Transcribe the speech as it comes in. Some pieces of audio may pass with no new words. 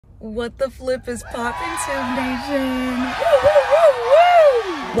What the flip is poppin', Tube Nation? Woo, woo, woo,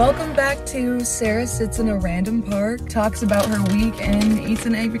 woo! Welcome back to Sarah Sits in a Random Park, talks about her week, and eats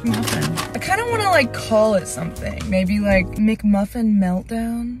an egg McMuffin. I kind of want to like call it something. Maybe like McMuffin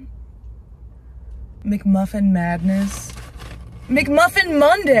Meltdown? McMuffin Madness? McMuffin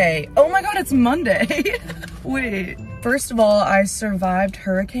Monday! Oh my god, it's Monday! Wait. First of all, I survived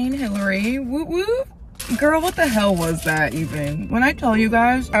Hurricane Hillary. Woo woo! Girl, what the hell was that even? When I tell you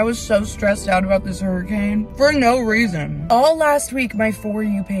guys, I was so stressed out about this hurricane for no reason. All last week, my For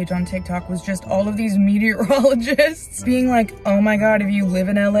You page on TikTok was just all of these meteorologists being like, oh my god, if you live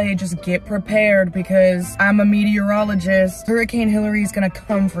in LA, just get prepared because I'm a meteorologist. Hurricane Hillary is gonna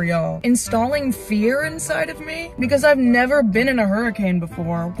come for y'all. Installing fear inside of me because I've never been in a hurricane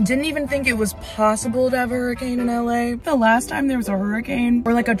before. Didn't even think it was possible to have a hurricane in LA. The last time there was a hurricane,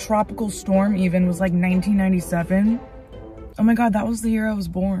 or like a tropical storm even, was like 1997. Oh my god, that was the year I was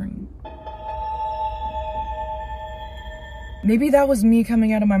born. Maybe that was me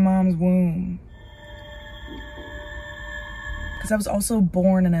coming out of my mom's womb. Because I was also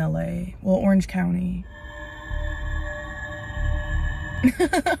born in LA. Well, Orange County.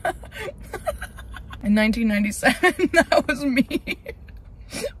 In 1997, that was me.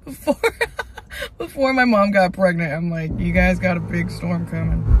 Before my mom got pregnant, I'm like, you guys got a big storm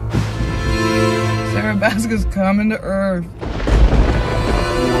coming. Sarah Baska's coming to Earth.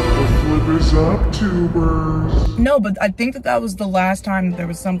 What the flip is up, tubers? No, but I think that was the last time that there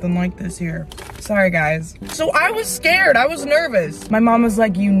was something like this here. Sorry, guys. So I was scared. I was nervous. My mom was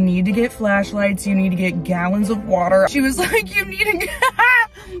like, you need to get flashlights. You need to get gallons of water. She was like, you need to get...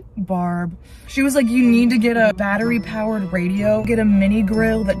 Barb. She was like, you need to get a battery-powered radio, get a mini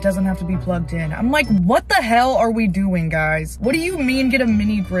grill that doesn't have to be plugged in. I'm like, what the hell are we doing, guys? What do you mean get a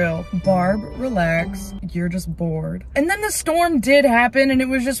mini grill? Barb, relax. You're just bored. And then the storm did happen and it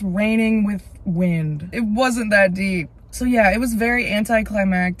was just raining with wind. It wasn't that deep. So yeah, it was very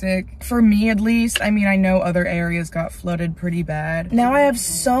anticlimactic. For me, at least. I mean, I know other areas got flooded pretty bad. Now I have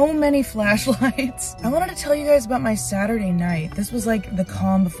so many flashlights. I wanted to tell you guys about my Saturday night. This was like the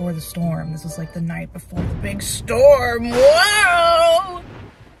calm before the storm. This was like the night before the big storm. Whoa!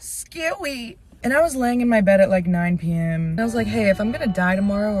 Scary. And I was laying in my bed at like 9 p.m. And I was like, hey, if I'm gonna die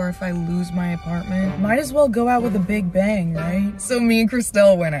tomorrow or if I lose my apartment, might as well go out with a big bang, right? So me and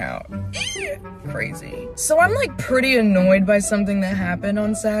Christelle went out. Crazy. So I'm like pretty annoyed by something that happened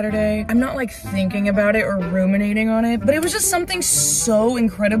on Saturday. I'm not like thinking about it or ruminating on it, but it was just something so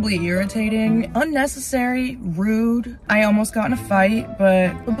incredibly irritating, unnecessary, rude. I almost got in a fight,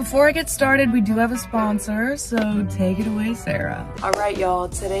 but before I get started, we do have a sponsor, so take it away, Sarah. All right, y'all,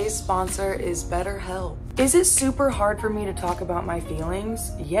 today's sponsor is BetterHelp. Is it super hard for me to talk about my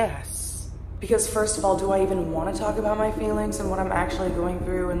feelings? Yes. Because first of all, do I even want to talk about my feelings and what I'm actually going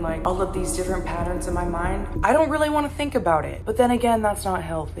through and like all of these different patterns in my mind? I don't really want to think about it. But then again, that's not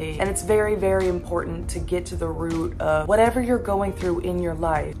healthy. And it's very, very important to get to the root of whatever you're going through in your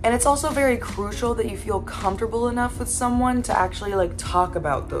life. And it's also very crucial that you feel comfortable enough with someone to actually like talk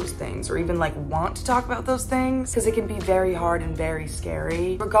about those things or even like want to talk about those things, because it can be very hard and very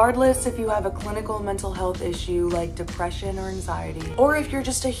scary. Regardless if you have a clinical mental health issue like depression or anxiety, or if you're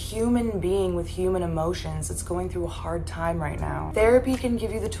just a human being with human emotions that's going through a hard time right now. Therapy can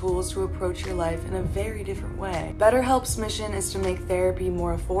give you the tools to approach your life in a very different way. BetterHelp's mission is to make therapy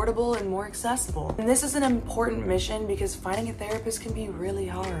more affordable and more accessible. And this is an important mission because finding a therapist can be really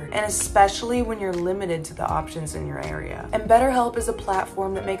hard, and especially when you're limited to the options in your area. And BetterHelp is a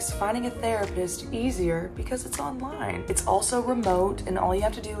platform that makes finding a therapist easier because it's online. It's also remote, and all you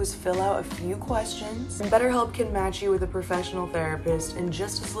have to do is fill out a few questions. And BetterHelp can match you with a professional therapist in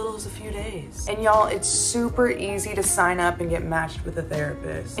just as little as a few days. And y'all, it's super easy to sign up and get matched with a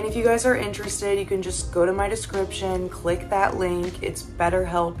therapist. And if you guys are interested, you can just go to my description, click that link. It's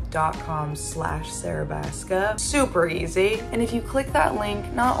betterhelp.com/SarahBaska. Super easy. And if you click that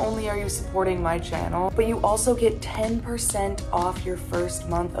link, not only are you supporting my channel, but you also get 10% off your first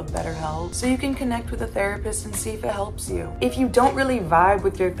month of BetterHelp, so you can connect with a therapist and see if it helps you. If you don't really vibe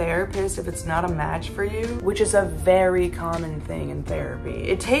with your therapist, if it's not a match for you, which is a very common thing in therapy,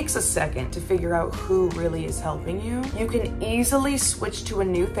 it takes a second to figure out who really is helping you. You can easily switch to a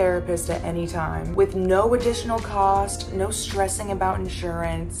new therapist at any time with no additional cost, no stressing about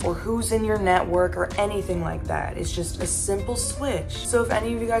insurance or who's in your network or anything like that. It's just a simple switch. So if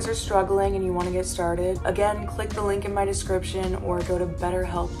any of you guys are struggling and you want to get started, again, click the link in my description or go to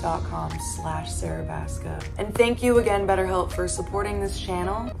betterhelp.com/SarahBaska. And thank you again, BetterHelp, for supporting this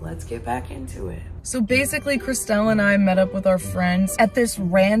channel. Let's get back into it. So basically, Christelle and I met up with our friends at this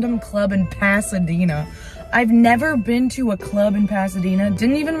random club in Pasadena. I've never been to a club in Pasadena.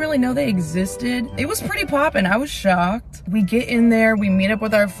 Didn't even really know they existed. It was pretty poppin'. I was shocked. We get in there, we meet up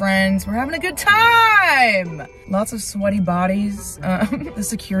with our friends. We're having a good time. Lots of sweaty bodies. The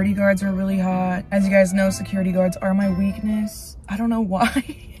security guards are really hot. As you guys know, security guards are my weakness. I don't know why.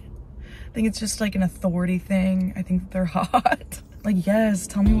 I think it's just like an authority thing. I think that they're hot. Like, yes,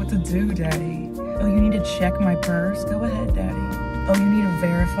 tell me what to do, daddy. Oh, you need to check my purse? Go ahead, daddy. Oh, you need to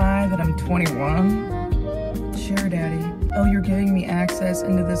verify that I'm 21? Sure, daddy. Oh, you're giving me access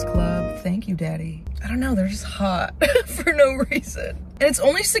into this club? Thank you, daddy. I don't know, they're just hot for no reason. And it's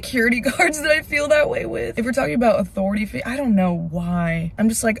only security guards that I feel that way with. If we're talking about authority, I don't know why. I'm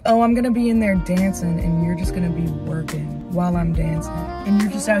just like, oh, I'm gonna be in there dancing and you're just gonna be working while I'm dancing. And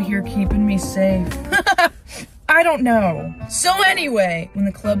you're just out here keeping me safe. I don't know. So anyway, when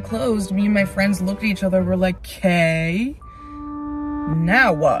the club closed, me and my friends looked at each other, we're like, okay,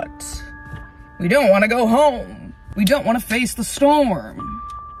 now what? We don't want to go home. We don't want to face the storm.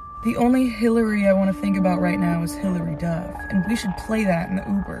 The only Hillary I want to think about right now is Hillary Duff, and we should play that in the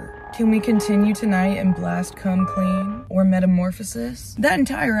Uber. Can we continue tonight and blast Come Clean or Metamorphosis? That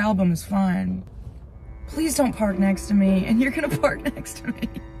entire album is fine. Please don't park next to me, and you're gonna park next to me.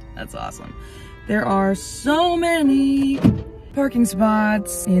 That's awesome. There are so many parking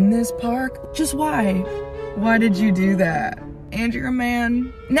spots in this park. Just why? Why did you do that? And you're a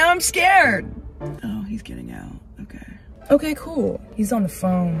man. Now I'm scared. Oh, he's getting out. Okay. Okay, cool. He's on the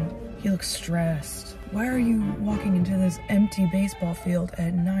phone. He looks stressed. Why are you walking into this empty baseball field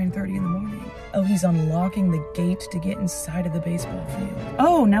at 9:30 in the morning? Oh, he's unlocking the gate to get inside of the baseball field.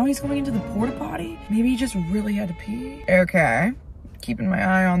 Oh, now he's going into the porta potty? Maybe he just really had to pee? Okay. Keeping my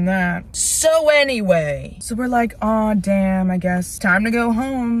eye on that. So anyway, so we're like, aw, damn, I guess time to go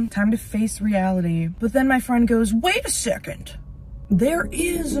home. Time to face reality. But then my friend goes, wait a second. There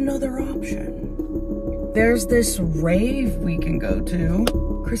is another option. There's this rave we can go to.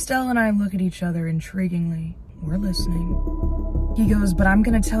 Christelle and I look at each other intriguingly. We're listening. He goes, but I'm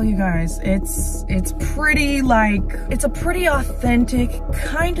gonna tell you guys, it's pretty like, it's a pretty authentic,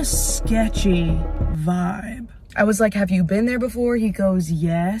 kind of sketchy vibe. I was like, have you been there before? He goes,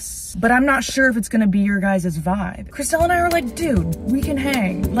 yes, but I'm not sure if it's gonna be your guys' vibe. Christelle and I are like, dude, we can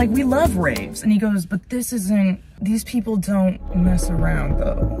hang. Like, we love raves. And he goes, but this isn't, these people don't mess around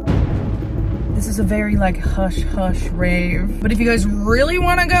though. This is a very like hush hush rave. But if you guys really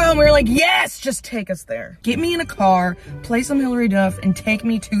wanna go, and we're like, yes, just take us there. Get me in a car, play some Hillary Duff, and take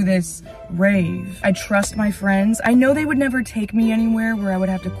me to this rave. I trust my friends. I know they would never take me anywhere where I would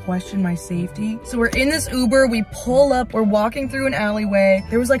have to question my safety. So we're in this Uber, we pull up, we're walking through an alleyway.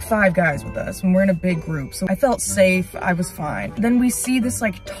 There was like 5 guys with us and we're in a big group. So I felt safe, I was fine. Then we see this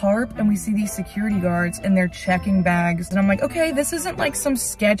like tarp and we see these security guards and they're checking bags. And I'm like, okay, this isn't like some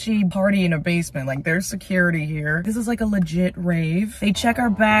sketchy party in a basement. Like there's security here. This is like a legit rave. They check our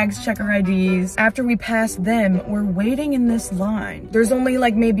bags, check our IDs. After we pass them, we're waiting in this line. There's only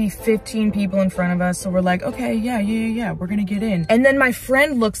like maybe 15 people in front of us, so we're like, okay, yeah, we're gonna get in. And then my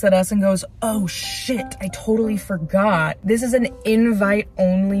friend looks at us and goes, oh shit, I totally forgot. This is an invite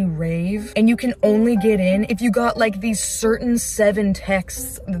only rave, and you can only get in if you got like these certain 7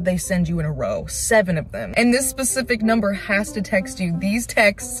 texts that they send you in a row, 7 of them. And this specific number has to text you these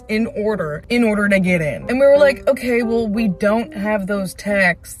texts in order to get in. And we were like, okay, well, we don't have those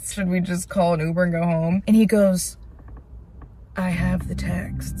texts. Should we just call an Uber and go home? And he goes, I have the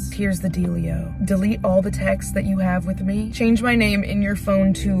texts. Here's the dealio. Delete all the texts that you have with me. Change my name in your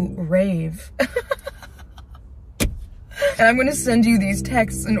phone to Rave. And I'm gonna send you these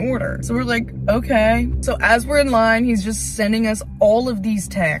texts in order. So we're like, okay. So as we're in line, he's just sending us all of these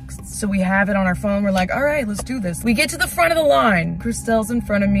texts. So we have it on our phone. We're like, all right, let's do this. We get to the front of the line. Christelle's in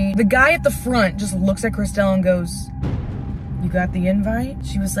front of me. The guy at the front just looks at Christelle and goes, you got the invite?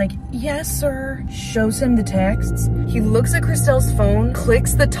 She was like, yes, sir. Shows him the texts. He looks at Christelle's phone,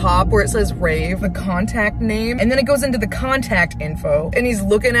 clicks the top where it says rave, the contact name, and then it goes into the contact info. And he's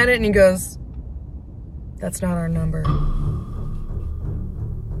looking at it and he goes, that's not our number.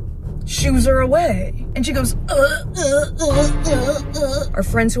 Shoos her away. And she goes, Our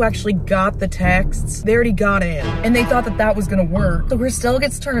friends who actually got the texts, they already got in. And they thought that that was gonna work. So Christelle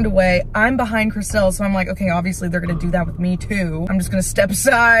gets turned away. I'm behind Christelle, so I'm like, okay, obviously they're gonna do that with me too. I'm just gonna step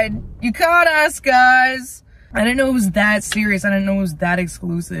aside. You caught us, guys. I didn't know it was that serious. I didn't know it was that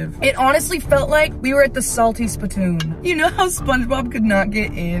exclusive. It honestly felt like we were at the Salty Spittoon. You know how SpongeBob could not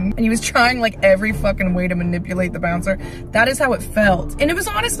get in? And he was trying like every fucking way to manipulate the bouncer? That is how it felt. And it was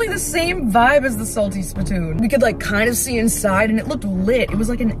honestly the same vibe as the Salty Spittoon. We could like kind of see inside and it looked lit. It was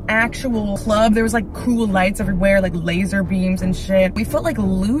like an actual club. There was like cool lights everywhere, like laser beams and shit. We felt like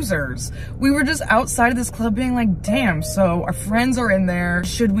losers. We were just outside of this club being like, damn, so our friends are in there.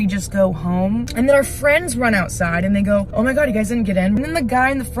 Should we just go home? And then our friends run outside and they go, oh my God, you guys didn't get in? And then the guy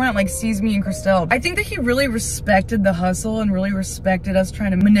in the front like sees me and Christelle. I think that he really respected the hustle and really respected us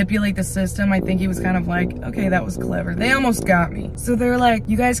trying to manipulate the system. I think he was kind of like, okay, that was clever. They almost got me. So they're like,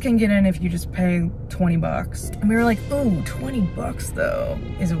 you guys can get in if you just pay 20 bucks. And we were like, ooh, 20 bucks though.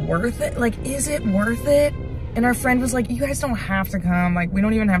 Is it worth it? Like, is it worth it? And our friend was like, you guys don't have to come. Like, we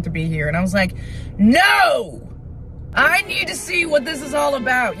don't even have to be here. And I was like, no! I need to see what this is all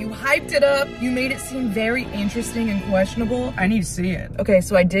about. You hyped it up. You made it seem very interesting and questionable. I need to see it. Okay,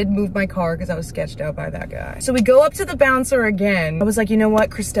 so I did move my car because I was sketched out by that guy. So we go up to the bouncer again. I was like, you know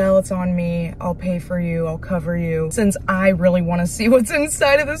what, Christelle, it's on me. I'll pay for you. I'll cover you. Since I really want to see what's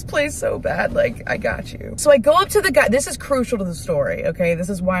inside of this place so bad, like, I got you. So I go up to the guy. This is crucial to the story, okay? This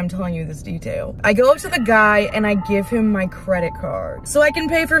is why I'm telling you this detail. I go up to the guy and I give him my credit card so I can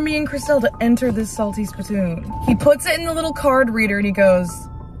pay for me and Christelle to enter this Salty Spittoon. He puts it in the little card reader and he goes,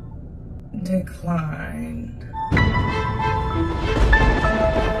 decline.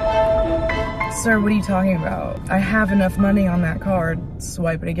 Sir, what are you talking about? I have enough money on that card.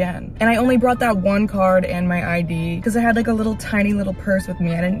 Swipe it again. And I only brought that one card and my ID because I had like a little tiny little purse with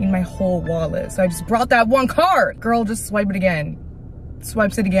me. I didn't need my whole wallet. So I just brought that one card. Girl, just swipe it again.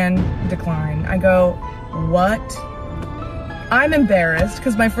 Swipes it again, decline. I go, what? I'm embarrassed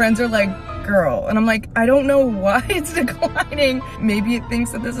because my friends are like, girl. And I'm like, I don't know why it's declining. Maybe it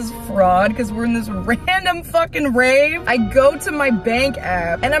thinks that this is fraud because we're in this random fucking rave. I go to my bank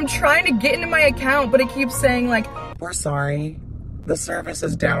app and I'm trying to get into my account, but it keeps saying like, we're sorry, the service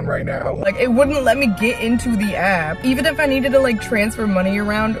is down right now. Like, it wouldn't let me get into the app. Even if I needed to like transfer money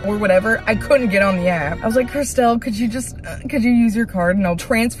around or whatever, I couldn't get on the app. I was like, Christelle, could you use your card and I'll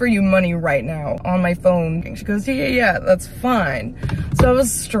transfer you money right now on my phone? And she goes, yeah, that's fine. So I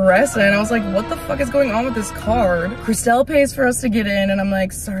was stressing. I was like, what the fuck is going on with this card? Christelle pays for us to get in and I'm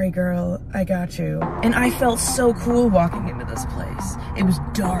like, sorry girl, I got you. And I felt so cool walking into this place. It was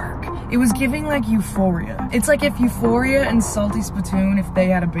dark. It was giving like Euphoria. It's like if Euphoria and Salty Spittoon, if they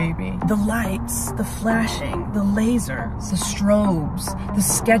had a baby. The lights, the flashing, the lasers, the strobes, the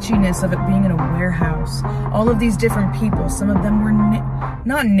sketchiness of it being in a warehouse. All of these different people. Some of them were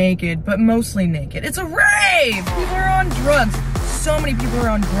not naked, but mostly naked. It's a rave! People are on drugs. So many people are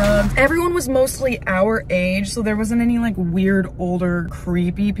on drugs. Everyone was mostly our age, so there wasn't any like weird, older,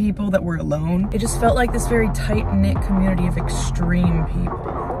 creepy people that were alone. It just felt like this very tight-knit community of extreme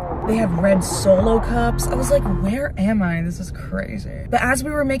people. They have red Solo cups. I was like, where am I? This is crazy. But as we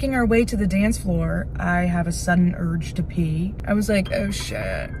were making our way to the dance floor, I have a sudden urge to pee. I was like, oh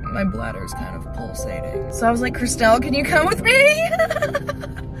shit, my bladder's kind of pulsating. So I was like, Christelle, can you come with me?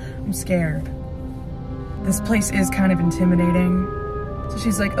 I'm scared. This place is kind of intimidating. So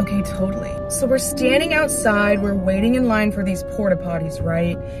she's like, okay, totally. So we're standing outside, we're waiting in line for these porta potties,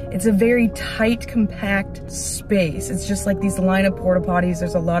 right? It's a very tight, compact space. It's just like these line of porta potties.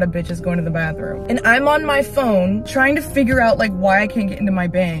 There's a lot of bitches going to the bathroom. And I'm on my phone trying to figure out like why I can't get into my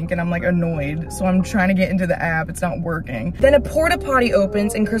bank and I'm like annoyed. So I'm trying to get into the app, it's not working. Then a porta potty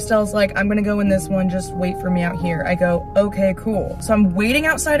opens and Christelle's like, I'm gonna go in this one, just wait for me out here. I go, okay, cool. So I'm waiting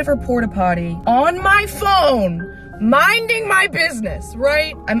outside of her porta potty on my phone, minding my business,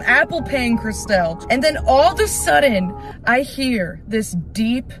 right? I'm Apple Paying Christelle. And then all of a sudden, I hear this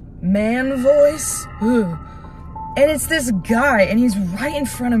deep man voice. Ugh. And it's this guy, and he's right in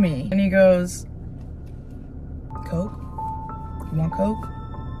front of me. And he goes, Coke? You want Coke?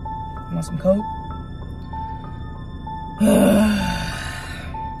 You want some Coke?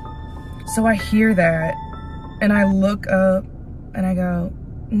 So I hear that, and I look up, and I go,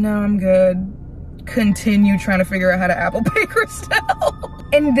 no, I'm good. Continue trying to figure out how to Apple Pay Christelle.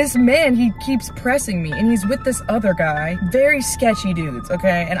 And this man, he keeps pressing me and he's with this other guy. Very sketchy dudes,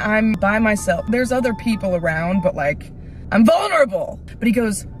 okay? And I'm by myself. There's other people around, but like, I'm vulnerable. But he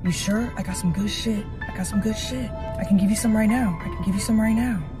goes, you sure? I got some good shit. I got some good shit. I can give you some right now. I can give you some right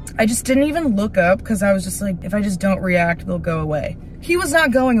now. I just didn't even look up because I was just like, if I just don't react, they'll go away. He was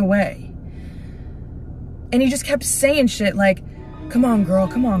not going away. And he just kept saying shit like, come on, girl,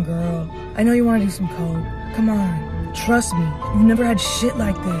 come on, girl. I know you want to do some coke. Come on, trust me. You've never had shit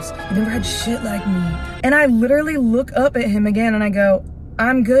like this. You've never had shit like me. And I literally look up at him again and I go,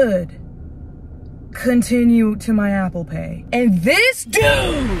 I'm good. continue to my Apple Pay. And this dude,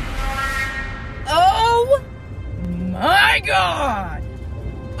 oh my God.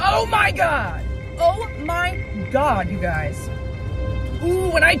 Oh my God. Oh my God, you guys. Ooh,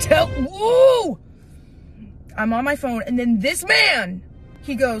 when I tell, ooh, I'm on my phone, and then this man,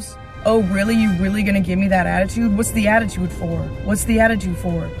 he goes, oh, really? You really gonna give me that attitude? What's the attitude for? What's the attitude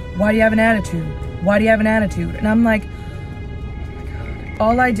for? Why do you have an attitude? Why do you have an attitude? And I'm like, oh my God.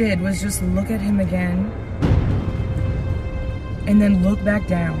 All I did was just look at him again and then look back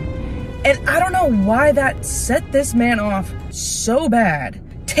down. And I don't know why that set this man off so bad.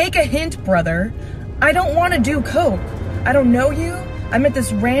 Take a hint, brother. I don't want to do coke. I don't know you. I'm at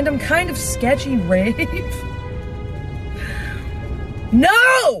this random kind of sketchy rave.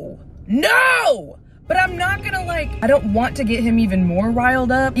 No! No! But I'm not gonna I don't want to get him even more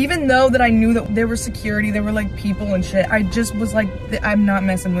riled up. Even though that I knew that there was security, there were like people and shit. I just was like, I'm not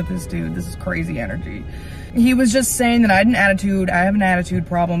messing with this dude. This is crazy energy. He was just saying that I had an attitude, I have an attitude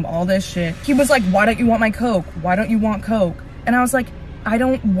problem, all this shit. He was like, why don't you want my coke? Why don't you want coke? And I was like, I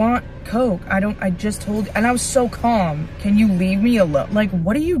don't want coke. I just told you. And I was so calm. Can you leave me alone? Like,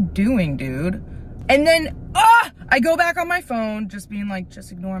 what are you doing, dude? And then, I go back on my phone, just being like,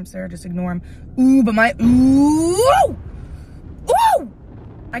 just ignore him, Sarah, just ignore him. Ooh, but ooh!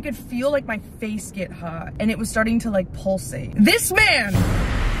 I could feel like my face get hot, and it was starting to like pulsate. This man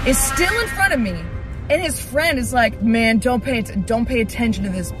is still in front of me, and his friend is like, man, don't pay attention to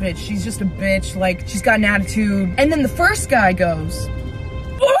this bitch. She's just a bitch, like, she's got an attitude. And then the first guy goes,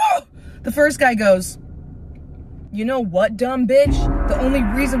 you know what, dumb bitch? The only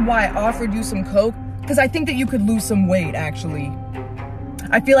reason why I offered you some coke, because I think that you could lose some weight, actually.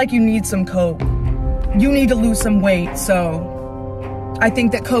 I feel like you need some coke. You need to lose some weight, so I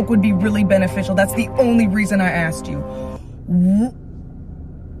think that coke would be really beneficial. That's the only reason I asked you.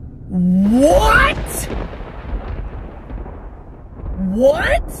 What?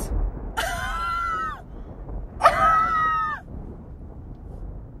 What?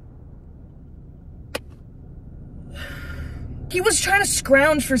 He was trying to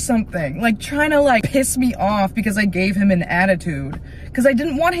scrounge for something, like trying to like piss me off because I gave him an attitude, because I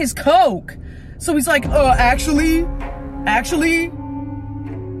didn't want his coke. So he's like, actually,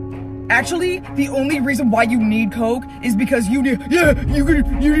 the only reason why you need coke is because you need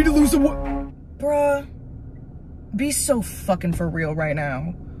to lose some weight. Bruh, be so fucking for real right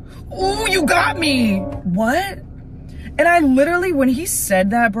now. Ooh, you got me. What? And I literally, when he said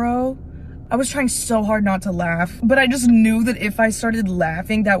that, bro, I was trying so hard not to laugh, but I just knew that if I started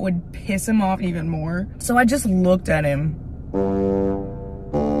laughing, that would piss him off even more. So I just looked at him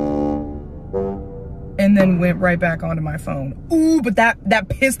and then went right back onto my phone. Ooh, but that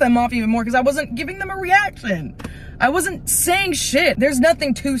pissed them off even more because I wasn't giving them a reaction. I wasn't saying shit. There's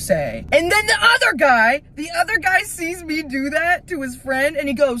nothing to say. And then the other guy sees me do that to his friend, and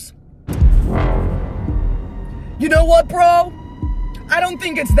he goes, you know what, bro? I don't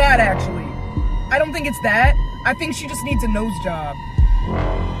think it's that, actually. I don't think it's that. I think she just needs a nose job.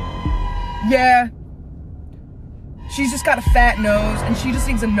 Yeah. She's just got a fat nose, and she just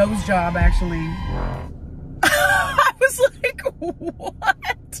needs a nose job, actually. I was like,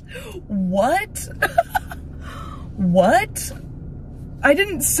 what? What? What? I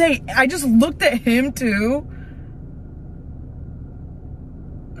didn't say, I just looked at him too.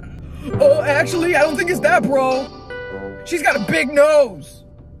 Oh, actually, I don't think it's that, bro. She's got a big nose.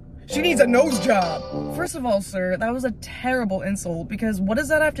 She needs a nose job. First of all, sir, that was a terrible insult, because what does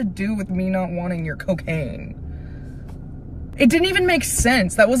that have to do with me not wanting your cocaine? It didn't even make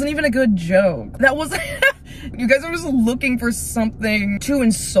sense. That wasn't even a good joke. That wasn't, you guys are just looking for something to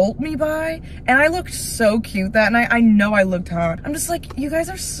insult me by, and I looked so cute that night. I know I looked hot. I'm just like, you guys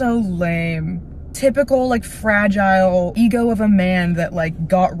are so lame. Typical, like, fragile ego of a man that, like,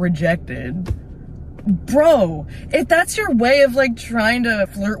 got rejected. Bro, if that's your way of like trying to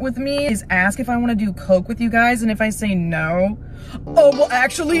flirt with me, is ask if I want to do coke with you guys, and if I say no, oh, well,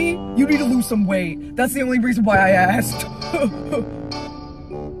 actually, you need to lose some weight. That's the only reason why I asked.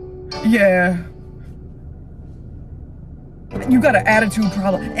 Yeah. You got an attitude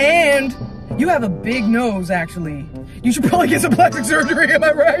problem, and you have a big nose, actually. You should probably get some plastic surgery, am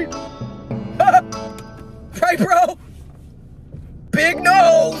I right? Right, bro? Big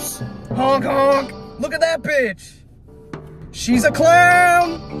nose! Honk, honk. Look at that bitch. She's a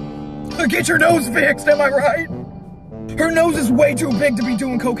clown. Get your nose fixed, am I right? Her nose is way too big to be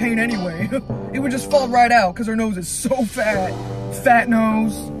doing cocaine anyway. It would just fall right out because her nose is so fat. Fat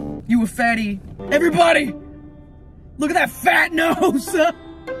nose. You a fatty. Everybody, look at that fat nose.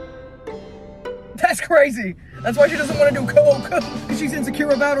 That's crazy. That's why she doesn't want to do coke, because she's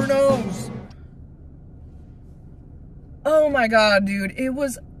insecure about her nose. Oh my God, dude. It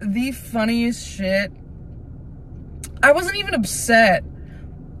was the funniest shit. I wasn't even upset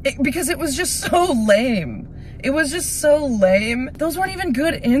because it was just so lame. It was just so lame. Those weren't even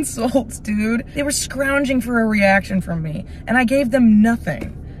good insults, dude. They were scrounging for a reaction from me, and I gave them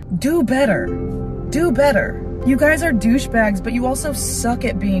nothing. Do better. Do better. You guys are douchebags, but you also suck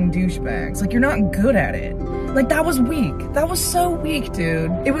at being douchebags. Like, you're not good at it. Like, that was weak. That was so weak,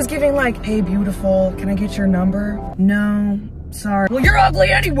 dude. It was giving like, hey, beautiful, can I get your number? No, sorry. Well, you're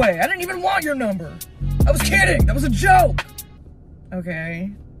ugly anyway. I didn't even want your number. I was kidding. That was a joke. Okay.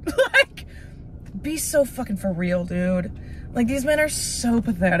 Like, be so fucking for real, dude. Like, these men are so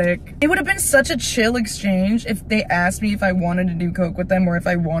pathetic. It would have been such a chill exchange if they asked me if I wanted to do coke with them or if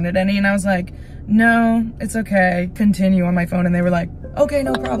I wanted any, and I was like, no, it's okay. Continue on my phone, and they were like, okay,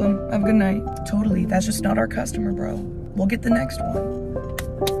 no problem. Have a good night. Totally, that's just not our customer, bro. We'll get the next one.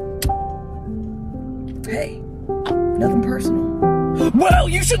 Hey, nothing personal. Well,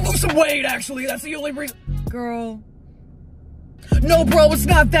 you should lose some weight, actually. That's the only reason. Girl. No, bro, it's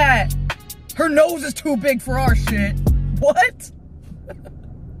not that. Her nose is too big for our shit. What?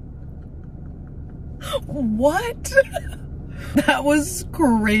 What? That was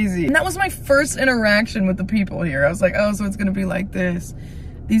crazy. And that was my first interaction with the people here. I was like, oh, so it's gonna be like this.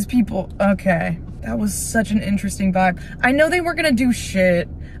 These people, okay. That was such an interesting vibe. I know they weren't gonna do shit.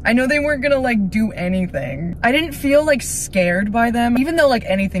 I know they weren't gonna like do anything. I didn't feel like scared by them, even though like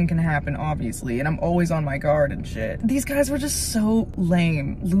anything can happen, obviously, and I'm always on my guard and shit. These guys were just so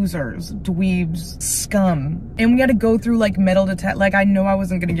lame. Losers, dweebs, scum. And we had to go through like metal detect. Like, I know I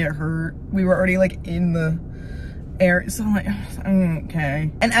wasn't gonna get hurt. We were already like in the air, so I'm like,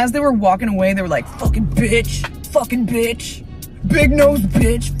 okay. And as they were walking away, they were like, fucking bitch, fucking bitch. Big nose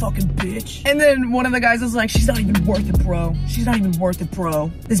bitch, fucking bitch. And then one of the guys was like, she's not even worth it, bro. She's not even worth it,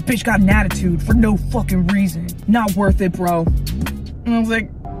 bro. This bitch got an attitude for no fucking reason. Not worth it, bro. And I was like,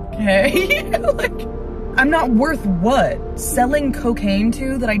 okay. Like, I'm not worth what? Selling cocaine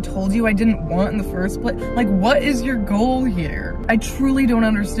to that I told you I didn't want in the first place? Like, what is your goal here? I truly don't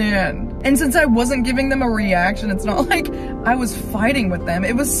understand. And since I wasn't giving them a reaction, it's not like I was fighting with them.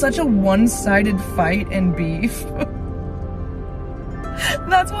 It was such a one-sided fight and beef.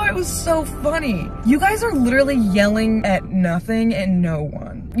 That's why it was so funny. You guys are literally yelling at nothing and no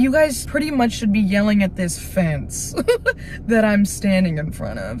one. You guys pretty much should be yelling at this fence that I'm standing in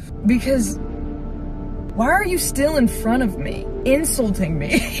front of. Because why are you still in front of me? Insulting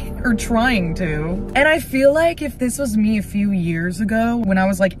me or trying to. And I feel like if this was me a few years ago when I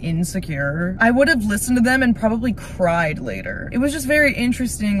was like insecure, I would have listened to them and probably cried later. It was just very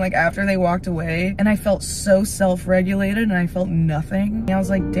interesting, like after they walked away, and I felt so self-regulated and I felt nothing. And I was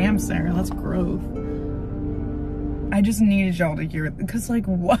like, damn, Sarah, that's growth. I just needed y'all to hear it because like,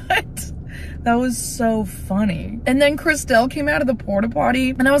 what? That was so funny. And then Christelle came out of the porta potty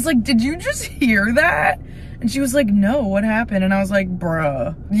and I was like, did you just hear that? And she was like, no, what happened? And I was like,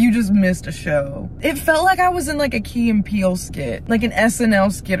 bruh, you just missed a show. It felt like I was in like a Key and Peele skit, like an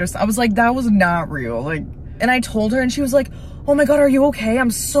SNL skit or something. I was like, that was not real. Like, and I told her and she was like, oh my God, are you okay?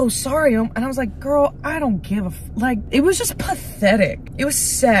 I'm so sorry. And I was like, girl, I don't give a like, it was just pathetic. It was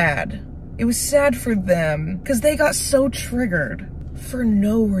sad. It was sad for them because they got so triggered for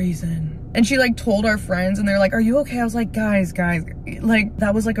no reason. And she like told our friends and they're like, are you okay? I was like, guys, like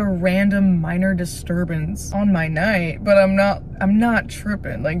that was like a random minor disturbance on my night, but I'm not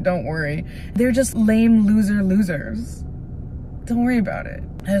tripping. Like, don't worry. They're just lame losers. Don't worry about it.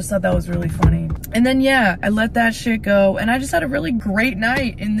 I just thought that was really funny. And then yeah, I let that shit go and I just had a really great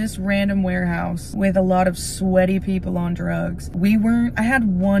night in this random warehouse with a lot of sweaty people on drugs. I had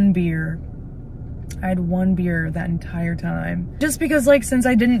one beer. I had one beer that entire time. Just because like, since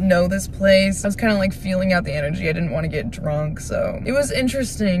I didn't know this place, I was kind of like feeling out the energy. I didn't want to get drunk, so it was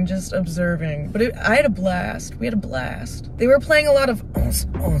interesting just observing. But I had a blast. We had a blast. They were playing a lot of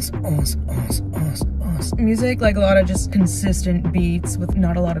music, like a lot of just consistent beats with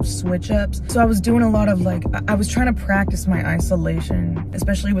not a lot of switch ups. So I was doing a lot of like, I was trying to practice my isolation,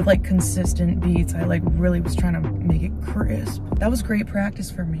 especially with like consistent beats. I like really was trying to make it crisp. That was great practice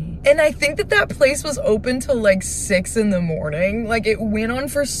for me. And I think that place was open till like 6 in the morning. Like it went on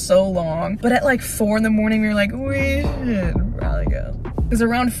for so long, but at like 4 in the morning, we were like, we should probably go. Because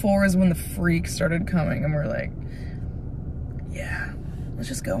around 4 is when the freaks started coming and we're like, yeah, let's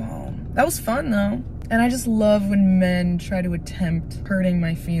just go home. That was fun though. And I just love when men try to attempt hurting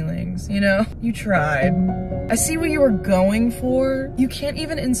my feelings, you know? You tried. I see what you were going for. You can't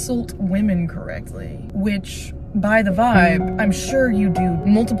even insult women correctly, which by the vibe, I'm sure you do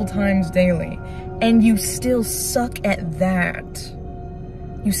multiple times daily. And you still suck at that.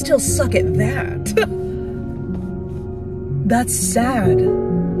 You still suck at that. That's sad.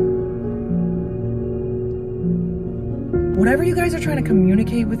 Whatever you guys are trying to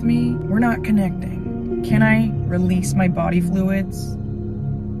communicate with me, we're not connecting. Can I release my body fluids?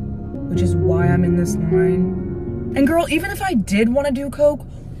 Which is why I'm in this line. And girl, even if I did want to do coke,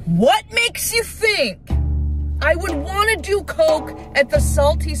 what makes you think I would want to do coke at the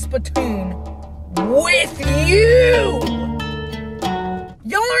Salty Spittoon with you?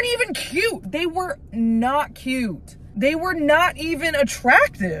 Y'all aren't even cute. They were not cute. They were not even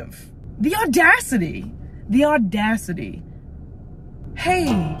attractive. The audacity. The audacity.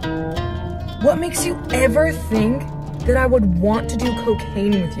 Hey, what makes you ever think that I would want to do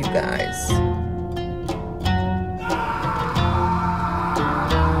cocaine with you guys?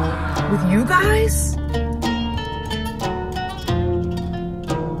 With you guys?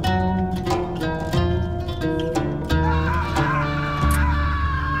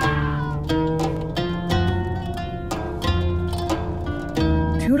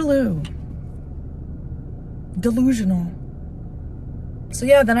 Toodaloo. Delusional. So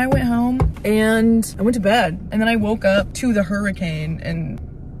yeah, then I went home and I went to bed, and then I woke up to the hurricane and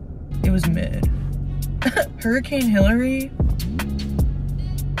it was mid. Hurricane Hillary,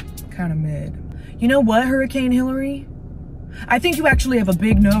 kind of mid. You know what, Hurricane Hillary? I think you actually have a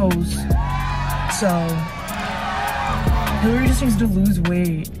big nose. So Hillary just needs to lose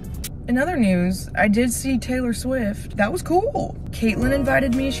weight. In other news, I did see Taylor Swift. That was cool. Caitlin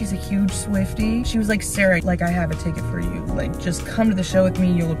invited me. She's a huge Swiftie. She was like, Sarah, like, I have a ticket for you. Like, just come to the show with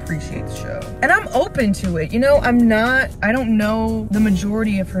me. You'll appreciate the show. And I'm open to it. You know, I don't know the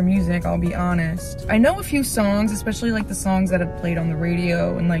majority of her music, I'll be honest. I know a few songs, especially like the songs that have played on the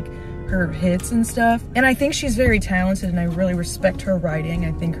radio and like her hits and stuff. And I think she's very talented and I really respect her writing.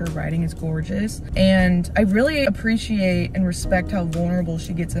 I think her writing is gorgeous. And I really appreciate and respect how vulnerable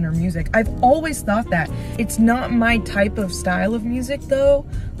she gets in her music. I've always thought that. It's not my type of style of music though.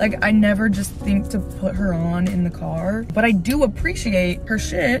 Like, I never just think to put her on in the car, but I do appreciate her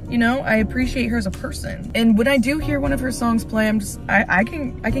shit, you know? I appreciate her as a person. And when I do hear one of her songs play, I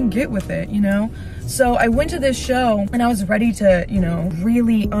can get with it, you know? So I went to this show and I was ready to, you know,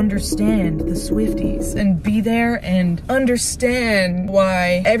 really understand the Swifties and be there and understand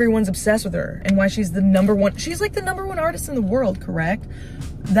why everyone's obsessed with her and why she's the number one. She's like the number one artist in the world, correct?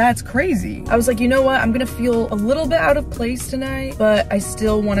 That's crazy. I was like, you know what? I'm gonna feel a little bit out of place tonight, but I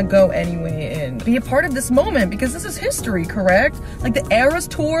still wanna go anyway and be a part of this moment because this is history, correct? Like the Eras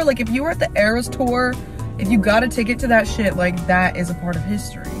tour, like if you were at the Eras tour, if you got a ticket to that shit, like that is a part of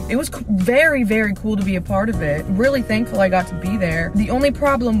history. It was very, very cool to be a part of it. Really thankful I got to be there. The only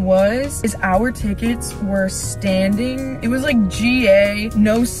problem is our tickets were standing. It was like GA,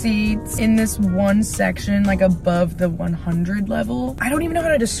 no seats in this one section, like above the 100 level. I don't even know how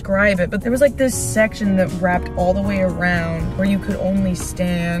to describe it, but there was like this section that wrapped all the way around where you could only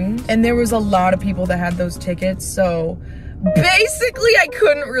stand. And there was a lot of people that had those tickets, so basically I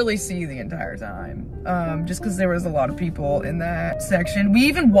couldn't really see the entire time. Just because there was a lot of people in that section. We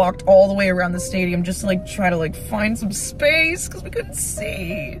even walked all the way around the stadium just to like try to like find some space because we couldn't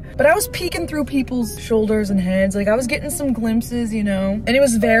see. But I was peeking through people's shoulders and heads. Like I was getting some glimpses, you know, and it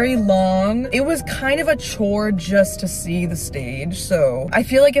was very long. It was kind of a chore just to see the stage. So I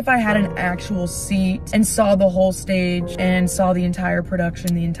feel like if I had an actual seat and saw the whole stage and saw the entire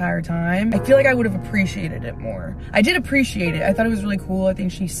production the entire time, I feel like I would have appreciated it more. I did appreciate it. I thought it was really cool. I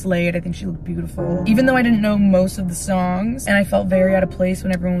think she slayed. I think she looked beautiful. Even though I didn't know most of the songs and I felt very out of place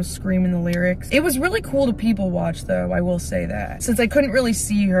when everyone was screaming the lyrics. It was really cool to people watch though, I will say that. Since I couldn't really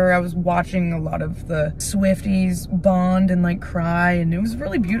see her, I was watching a lot of the Swifties bond and like cry, and it was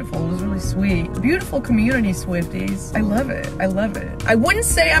really beautiful. It was really sweet. Beautiful community Swifties. I love it. I love it. I wouldn't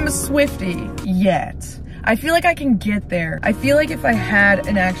say I'm a Swiftie yet. I feel like I can get there. I feel like if I had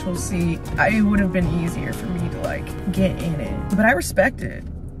an actual seat, it would have been easier for me to like get in it. But I respect it.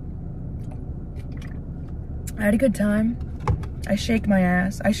 I had a good time. I shaked my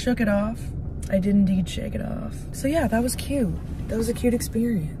ass. I shook it off. I did indeed shake it off. So yeah, that was cute. That was a cute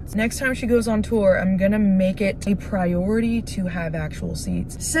experience. Next time she goes on tour, I'm gonna make it a priority to have actual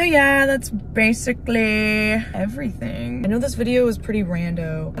seats. So yeah, that's basically everything. I know this video was pretty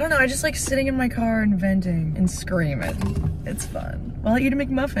rando. I don't know, I just like sitting in my car and venting and screaming. It's fun. Well, I eat a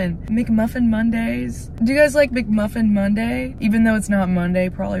McMuffin. McMuffin Mondays. Do you guys like McMuffin Monday? Even though it's not Monday,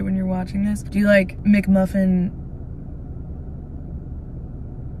 probably when you're watching this. Do you like McMuffin?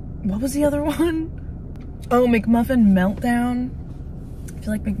 What was the other one? Oh, McMuffin Meltdown. I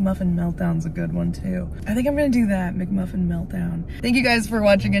feel like McMuffin Meltdown's a good one too. I think I'm gonna do that, McMuffin Meltdown. Thank you guys for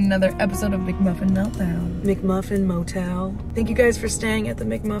watching another episode of McMuffin Meltdown. McMuffin Motel. Thank you guys for staying at the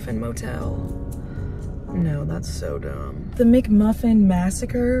McMuffin Motel. No, that's so dumb. The McMuffin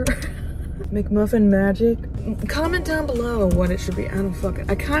Massacre. McMuffin Magic. Comment down below what it should be. I don't fucking,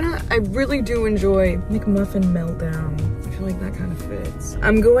 I really do enjoy McMuffin Meltdown. I feel like that kind of fits.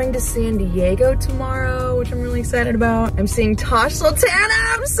 I'm going to San Diego tomorrow, which I'm really excited about. I'm seeing Tosh Sultana.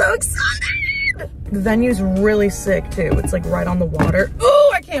 I'm so excited. The venue's really sick too. It's like right on the water.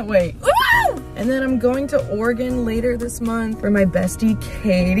 Oh, I can't wait. Woo! And then I'm going to Oregon later this month for my bestie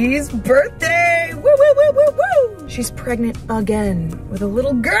Katie's birthday. Woo, woo, woo, woo, woo. She's pregnant again with a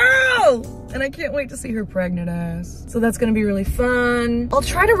little girl. And I can't wait to see her pregnant ass. So that's gonna be really fun. I'll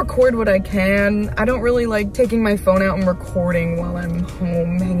try to record what I can. I don't really like taking my phone out and recording while I'm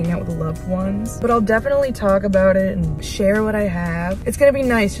home hanging out with loved ones. But I'll definitely talk about it and share what I have. It's gonna be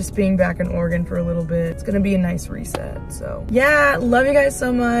nice just being back in Oregon for a little bit. It's gonna be a nice reset. So yeah, love you guys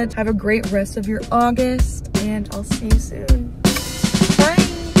so much. Have a great rest of your August and I'll see you soon.